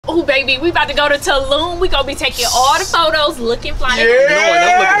Oh, baby, we about to go to Tulum. We gonna be taking all the photos, looking fly. Yeah,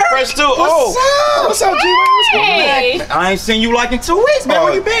 I'm looking fresh too. What's up, G-Man? What's Hey. I ain't seen you like in 2 weeks, man.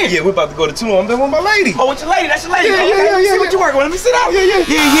 Where you been? Yeah, we're about to go to Tulum. I'm there with my lady. Oh, with your lady. That's your lady. Yeah, okay. yeah, Let me yeah, see what you working with. Let me sit down. Yeah.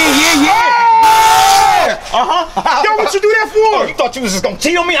 Uh-huh. Yo, what you do that for? Oh, you thought you was just gonna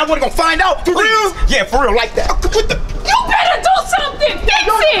cheat on me? I wasn't gonna find out. For real? Yeah, for real, like that. What the? You better do something. Fix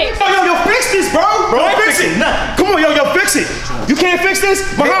it. Yo, fix this, bro. Bro, I ain't fix fixing it. nothing. Come on, yo, fix it. You can't fix this?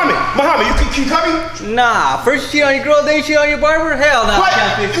 Muhammad, you can come me? Nah, first you cheat on your girl, then you cheat on your barber? Hell no, I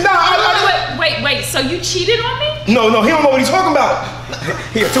can't fix it. Nah, Wait, so you cheated on me? No, he don't know what he's talking about.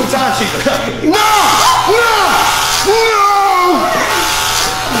 He a 2-time cheater. No!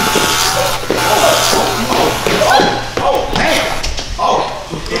 Oh, damn.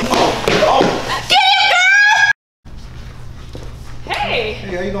 Get him, girl! Hey.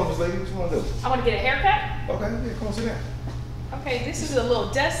 Hey, how you doing, Miss Lady? What you want to do? I want to get a haircut. Okay, yeah, come on, sit down. Okay, this is a little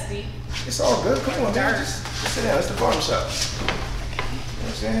dusty. It's all good. Come on, man. Just sit down. It's the barbershop. You know what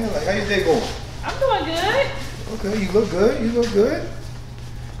I'm saying? Like, how your day going? I'm doing good. Okay, you look good.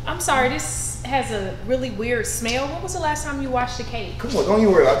 I'm sorry, this has a really weird smell. When was the last time you washed the cake? Come on, don't you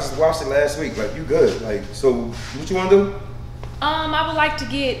worry. I just washed it last week. Like, you good. Like, so what you want to do? I would like to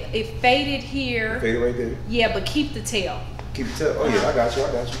get it faded here. Fade it right there. Yeah, but keep the tail. Keep it tail. Oh, yeah, I got you.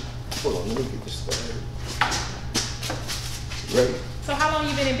 Hold on, let me get this started. Ready? So how long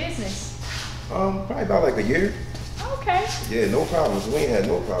you been in business? Probably about like a year. Okay. Yeah, no problems. We ain't had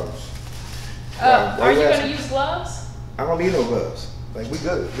no problems. Are you gonna use gloves? I don't need no gloves. Like, we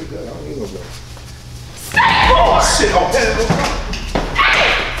good. I don't need no gloves. Oh, Shit, oh, man. hey!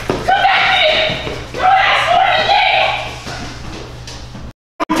 Come back here! Throw that sword again!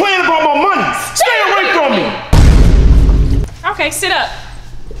 I'm playing about my money. Stay away from me. Okay, sit up.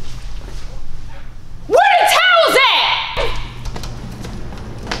 Where the towels at?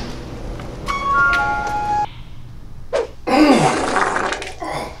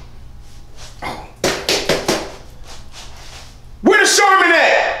 Where the Charmin at?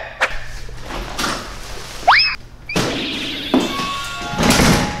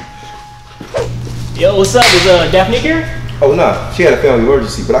 Yo, what's up? Is Daphnique here? Oh, nah. She had a family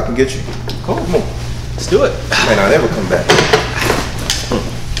emergency, but I can get you. Come on. Let's do it. Man, I'll never come back.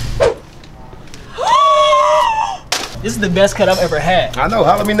 This is the best cut I've ever had. I know.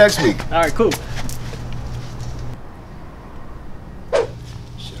 Holler at me next week. All right, cool.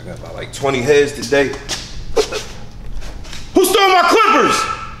 Shit, I got about like 20 heads today. Who stole my clippers?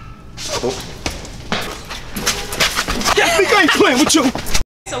 Oh. Daphnique, I ain't playing with you.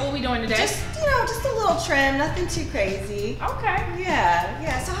 So what we doing today? Just a little trim, nothing too crazy. Okay.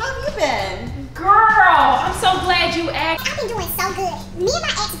 Yeah. So how have you been? Girl, I'm so glad you asked. I've been doing so good. Me and my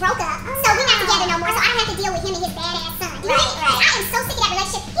ex broke up, so we're not together no more, so I don't have to deal with him and his badass son. Right. I am so sick of that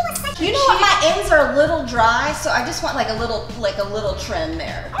relationship. He was such a You know what? My ends are a little dry, so I just want like a little trim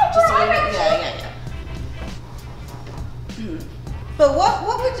there. Oh, just a girl, little I bit. got Yeah. But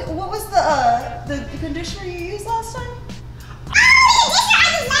what was the conditioner you used last time?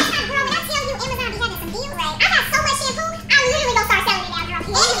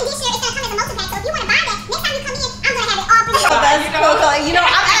 You know,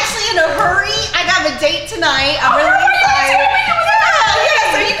 I'm actually in a hurry. I got a date tonight. I'm really excited.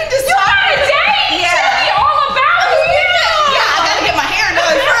 Yeah, so you can just talk. You got a date? Yeah. Tell me all about it. Yeah, I gotta get my hair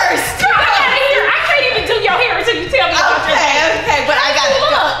done first. Get out of here. I can't even do your hair until you tell me about your date. Okay, but I gotta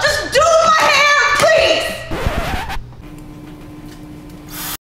go. Just do my hair, please.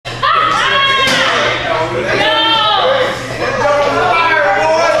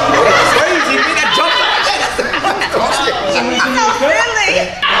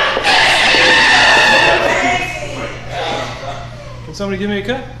 Can somebody give me a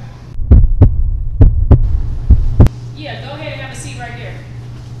cut? Yeah, go ahead and have a seat right there.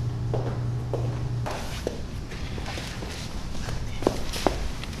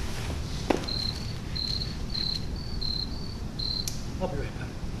 I'll be right back.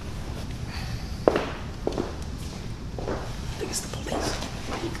 I think it's the police.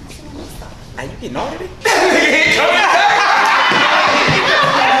 Are you getting all of it?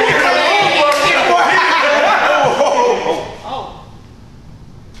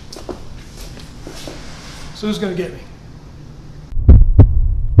 So who's gonna get me?